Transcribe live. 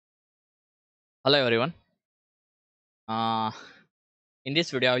Hello everyone. Uh, in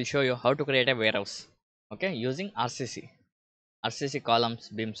this video, I will show you how to create a warehouse. Okay, using RCC columns,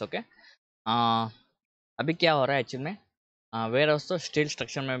 beams. Okay. uh, अभी क्या हो रहा है actual में ware house तो steel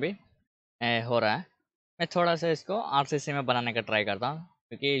structure में भी हो रहा है। मैं थोड़ा सा इसको आरसीसी में बनाने का ट्राई करता हूँ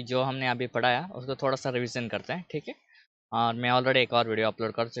क्योंकि जो हमने अभी पढ़ाया उसको थोड़ा सा रिवीजन करते हैं, ठीक है। और मैं ऑलरेडी एक और वीडियो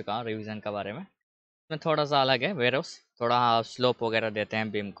अपलोड कर चुका हूँ रिवीजन के बारे में। इसमें थोड़ा सा अलग है, वेयर हाउस थोड़ा स्लोप वगैरह देते हैं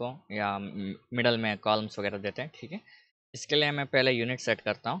बीम को या मिडल में कॉलम्स वगैरह देते हैं, ठीक है। इसके लिए मैं पहले यूनिट सेट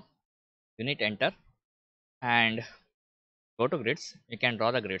करता हूँ। Unit enter and go to grids. You can draw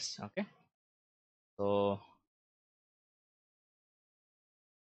the grids. Okay, so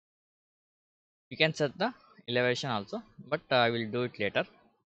you can set the elevation also, but I will do it later.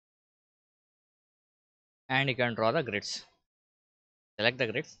 And you can draw the grids. Select the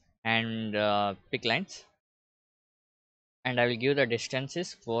grids and pick lines, and I will give the distance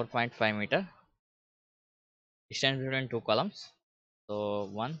is 4.5 meter distance between two columns. So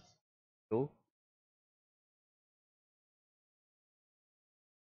 1 2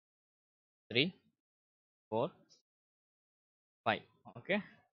 3 4 5. Okay,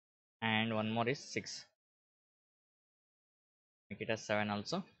 and one more is 6. Make it as 7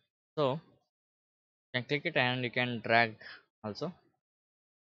 also. So you can click it and you can drag also.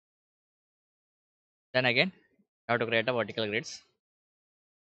 Then again you have to create a vertical grids.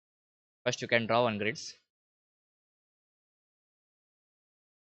 First you can draw one grids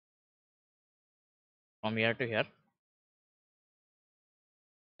from here to here.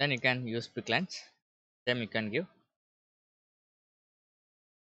 Then you can use pick lines. Same you can give.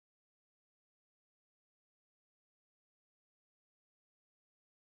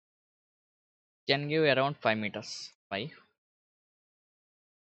 Can give around 5 meters. 5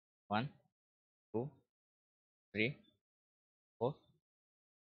 1 2 3 4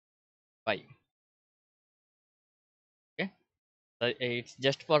 5. Okay, so it's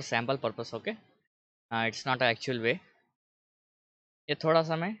just for sample purpose. Okay, it's not actual way. ये थोड़ा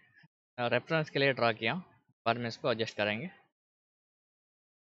सा मैं reference के लिए draw किया हूँ, बाद में इसको एडजस्ट करेंगे,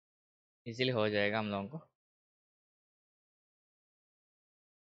 इजीली हो जाएगा हम लोगों को।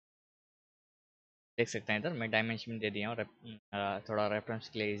 देख सकते हैं इधर मैं डायमेंशन दे दिया हूँ, थोड़ा रेफरेंस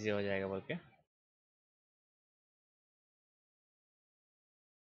के लिए इजी हो जाएगा बोल के।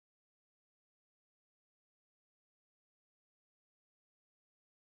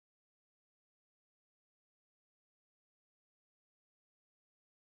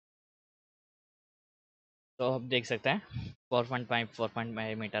 तो आप देख सकते हैं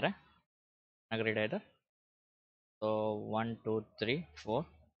 4.5 मीटर है ग्रिड है इधर। तो 1 2 3 4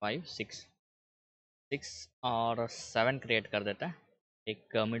 5 6 और 7 क्रिएट कर देता है।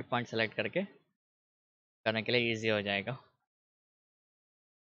 एक मिड पॉइंट सेलेक्ट करके करने के लिए इजी हो जाएगा।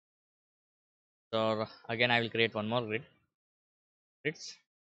 तो again I will create one more grids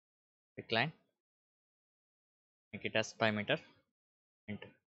decline, make it as 5 metre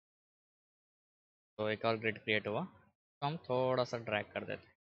enter। तो एक और ग्रिड क्रिएट हुआ, तो हम थोड़ा सा ड्रैग कर देते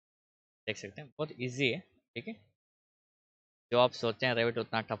हैं। देख सकते हैं बहुत इजी है, ठीक है। जो आप सोचते हैं रेविट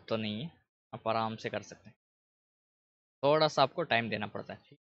उतना टफ तो नहीं है, आप आराम से कर सकते हैं। थोड़ा सा आपको टाइम देना पड़ता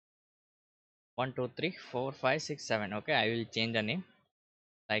है। 1 2 3 4 5 6 7। Okay, I will change the name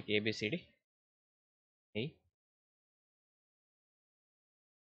like ABCD A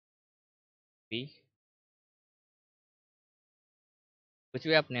B, कुछ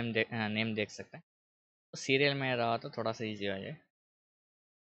भी आप नेम देख सकते हैं। तो सीरियल में रहा तो थोड़ा सा इजी हो जाए।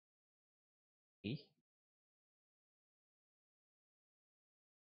 E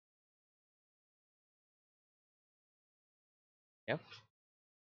F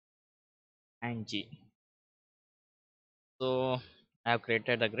and G। So I have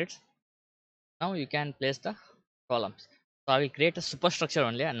created the grids. Now you can place the columns. So I will create a superstructure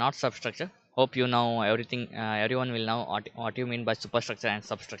only and not substructure. Hope you know everything. Everyone will know what you mean by superstructure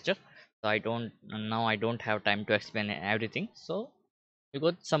and substructure. So I don't have time to explain everything. So we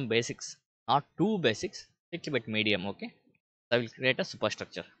got some basics, not too basics, little bit medium. Okay. So I will create a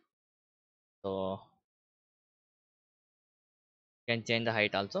superstructure. So you can change the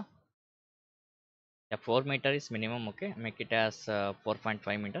height also. Yeah, 4 meter is minimum. Okay, make it as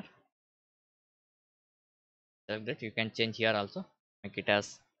 4.5 meter. Like that you can change here also. Make it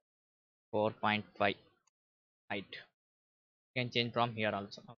as 4.5 height. You can change from here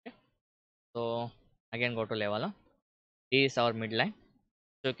also. Okay, so again go to level. This is our midline,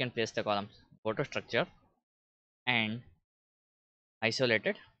 so you can place the columns. Go to structure and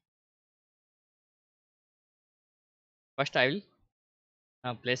isolated. First I will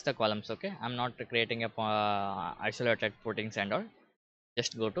place the columns. Okay, I'm not creating a isolated footings and all.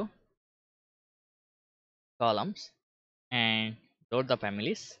 Just go to columns and load the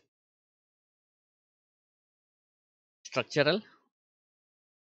families, structural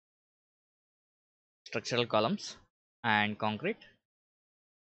columns and concrete.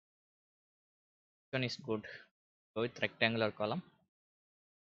 This one is good. Go with rectangular column.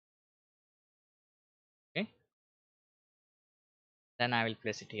 Okay, then I will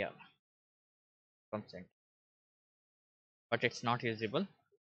place it here from center, but it's not usable.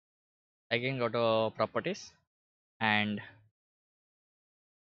 I can go to properties and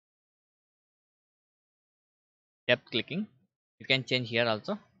depth clicking. You can change here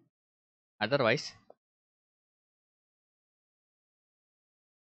also. Otherwise,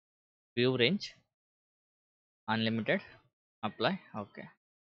 view range unlimited, apply. Okay,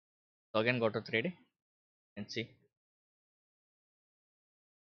 so again go to 3D and see.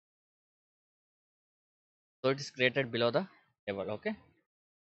 So it is created below the level. Okay,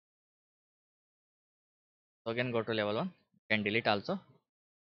 so again go to level 1. You can delete also,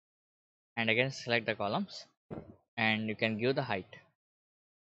 and again select the columns, and you can give the height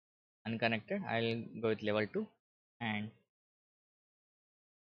unconnected. I'll go with level 2, and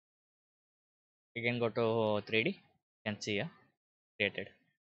again go to 3D. You can see here created.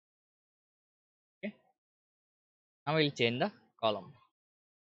 Okay, now we'll change the column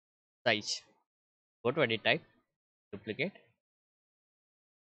size. Go to edit type, duplicate,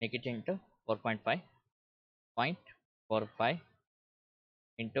 make it into 4.5, 0.45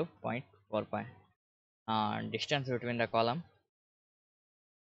 into 0.45. Distance between the column,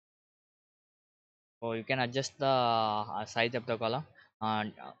 so you can adjust the size of the column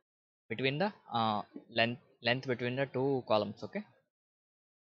and between the length between the two columns. Okay,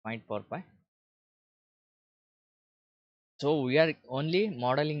 0.45. So we are only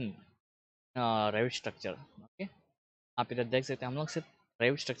modeling Revit structure. Okay, आप इधर देख सकते हैं हम लोग सिर्फ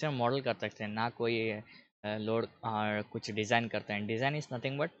Revit structure model कर सकते हैं, ना कोई लोड कुछ डिज़ाइन करते हैं. Design is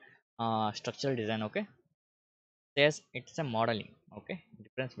nothing but structural design. Okay, says it's a modeling. Okay,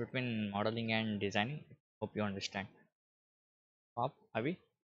 difference between modeling and designing, hope you understand. आप अभी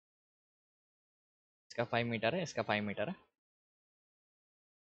इसका 5 मीटर है, इसका 5 मीटर है,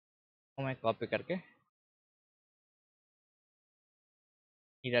 तो मैं कॉपी करके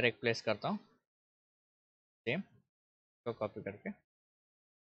इधर एक प्लेस करता हूँ, सेम तो कॉपी करके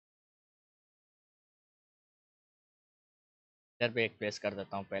इधर पे एक प्लेस कर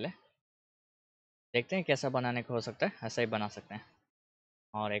देता हूँ. पहले देखते हैं कैसा बनाने को हो सकता है, ऐसा ही बना सकते हैं.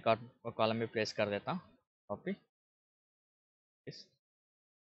 और एक और कॉलम भी प्लेस कर देता हूँ, कॉपी इस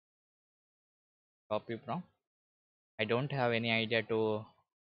copy from. I don't have any idea to,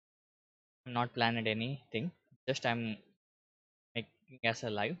 I'm not planned anything, just I'm making as a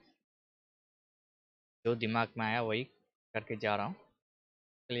live, जो दिमाग में आया वही करके जा रहा हूँ.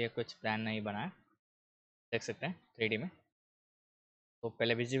 इसलिए कुछ प्लान नहीं बनाया, देख सकते हैं 3D में. तो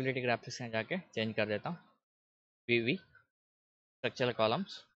पहले विजिबिलिटी ग्राफिक्स में जाके चेंज कर देता हूँ, वीवी structural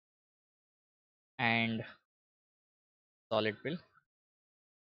columns and solid fill,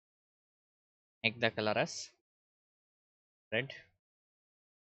 make the color as red.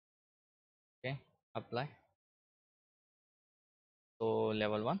 Okay, apply. So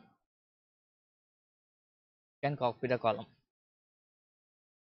level 1, can copy the column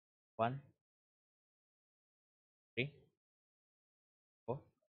 1, 3, 4,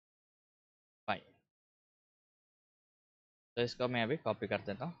 5. तो इसको मैं अभी कॉपी कर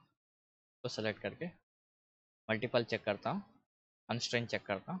देता हूँ, तो सेलेक्ट करके मल्टीपल चेक करता हूँ, कंस्ट्रेंट चेक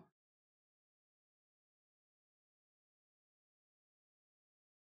करता हूँ.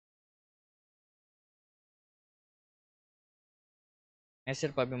 मैं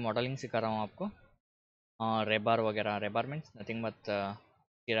सिर्फ अभी मॉडलिंग सिखा रहा हूँ आपको, और रेबार वगैरह. Rebar means nothing but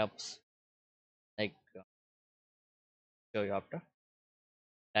stirrups, like show you after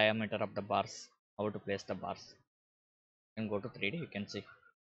diameter of the bars, how to place the bars. You can go to 3D, you can see.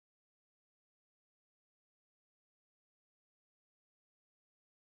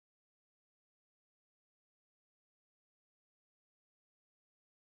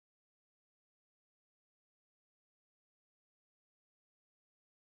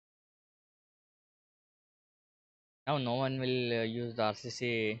 Now no one will use the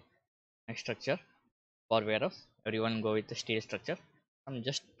RCC structure for warehouse. Everyone go with the steel structure. I'm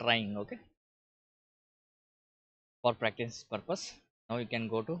just trying. Okay, for practice purpose. Now you can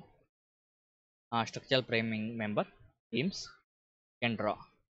go to structural framing member, beams. You can draw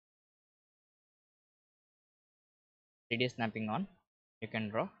 3D snapping on. You can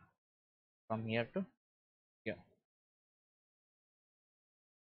draw from here to here.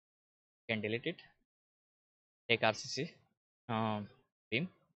 You can delete it. Take RCC beam,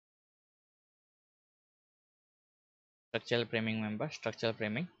 structural framing member, structural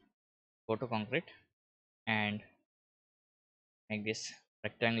framing, go to concrete and make this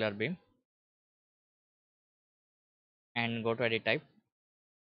rectangular beam and go to edit type,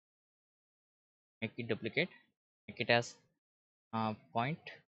 make it duplicate, make it as 0.30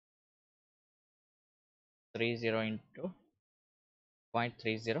 into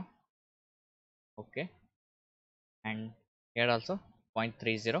 0.30. Okay, and here also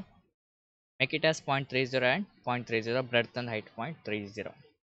 0.30, make it as 0.30 and 0.30 breadth and height 0.30.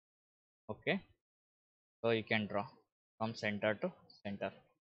 Okay, so you can draw from center to center,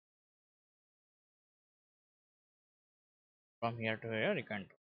 from here to here you can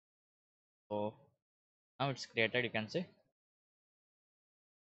draw. So now it's created, you can see.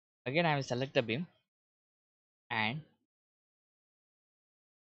 Again I will select the beam and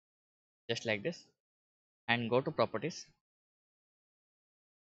just like this, and go to properties,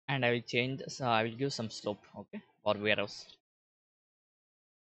 and I will change this, I will give some slope, okay, for warehouse.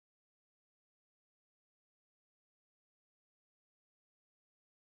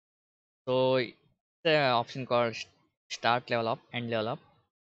 So the option called start level up, end level up.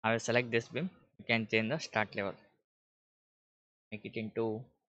 I will select this beam. You can change the start level, make it into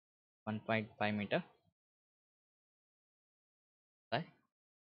 1.5 meter. Right?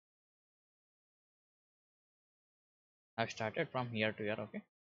 I've started from here to here. Okay,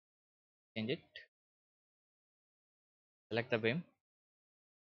 change it. Select the beam,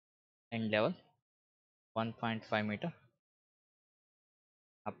 end level 1.5 meter.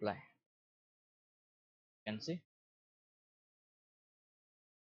 Apply. You can see.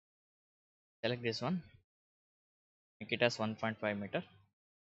 Select this one. Make it as 1.5 meter.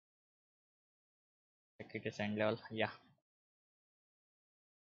 Check it is end level. Yeah,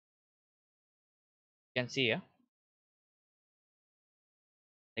 you can see here.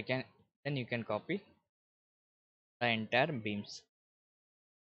 I can, then you can copy the entire beams.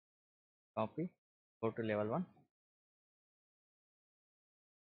 Copy. Go to level 1.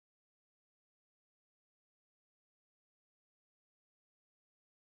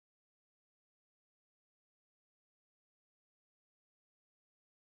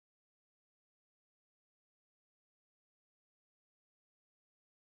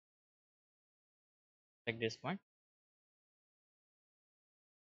 Check this point.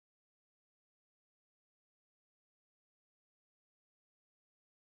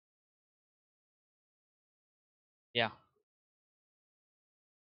 Yeah,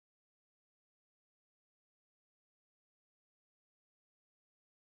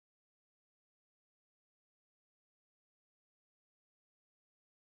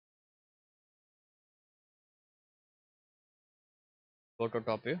 go to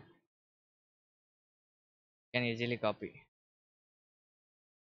top view. You can easily copy. You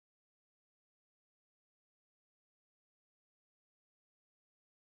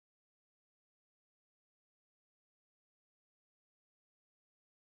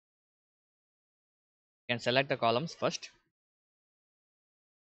can select the columns first,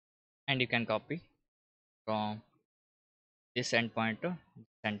 and you can copy from this endpoint to this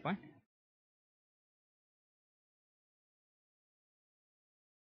endpoint.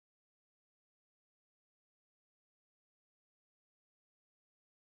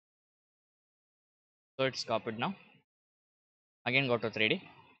 So it's copied now. Again go to 3D. You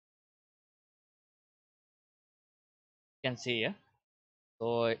can see here.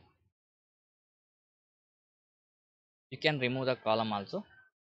 So you can remove the column also.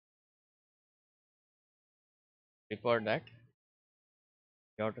 Before that,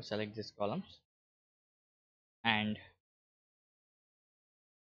 you have to select these columns and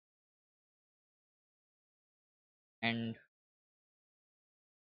and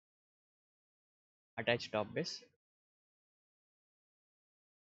attach top base.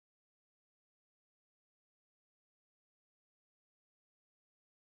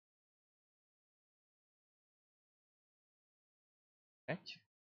 Attach.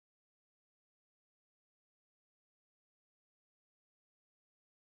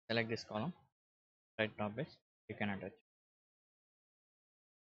 Select this column. Right top base. You can attach.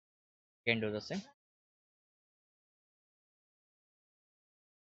 You can do the same.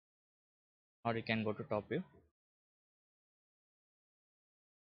 Or you can go to top view.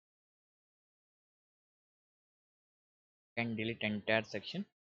 You can delete entire section.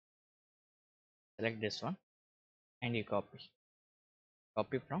 Select this one and you copy.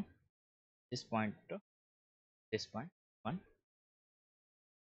 Copy from this point to this point. 1,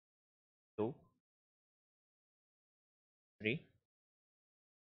 2, 3,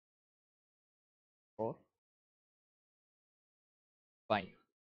 4, 5.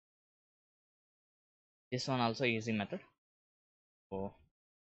 This one also easy method. So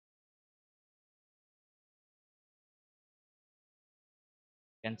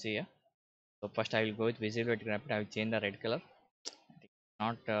you can see here. So first I will go with visibility graphic. I will change the red color. It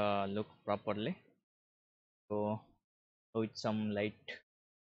not look properly. So with some light.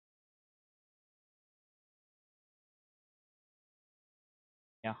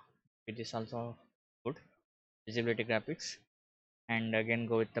 Yeah, it is also good. Visibility graphics, and again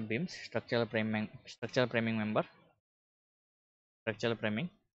go with the beams. Structural framing member, structural framing,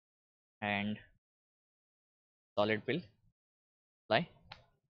 and solid fill apply,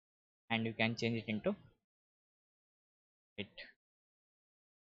 and you can change it into it.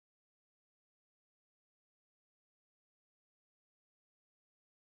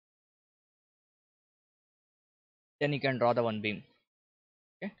 Then you can draw the one beam.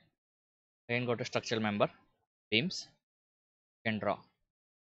 Okay. Again go to structural member, beams. You can draw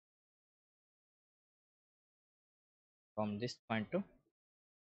from this point to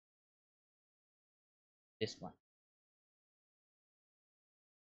this one.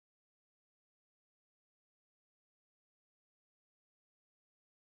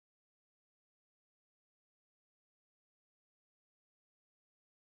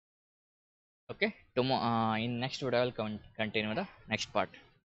 Okay. Tomorrow in next video I will continue the next part.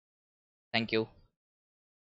 Thank you.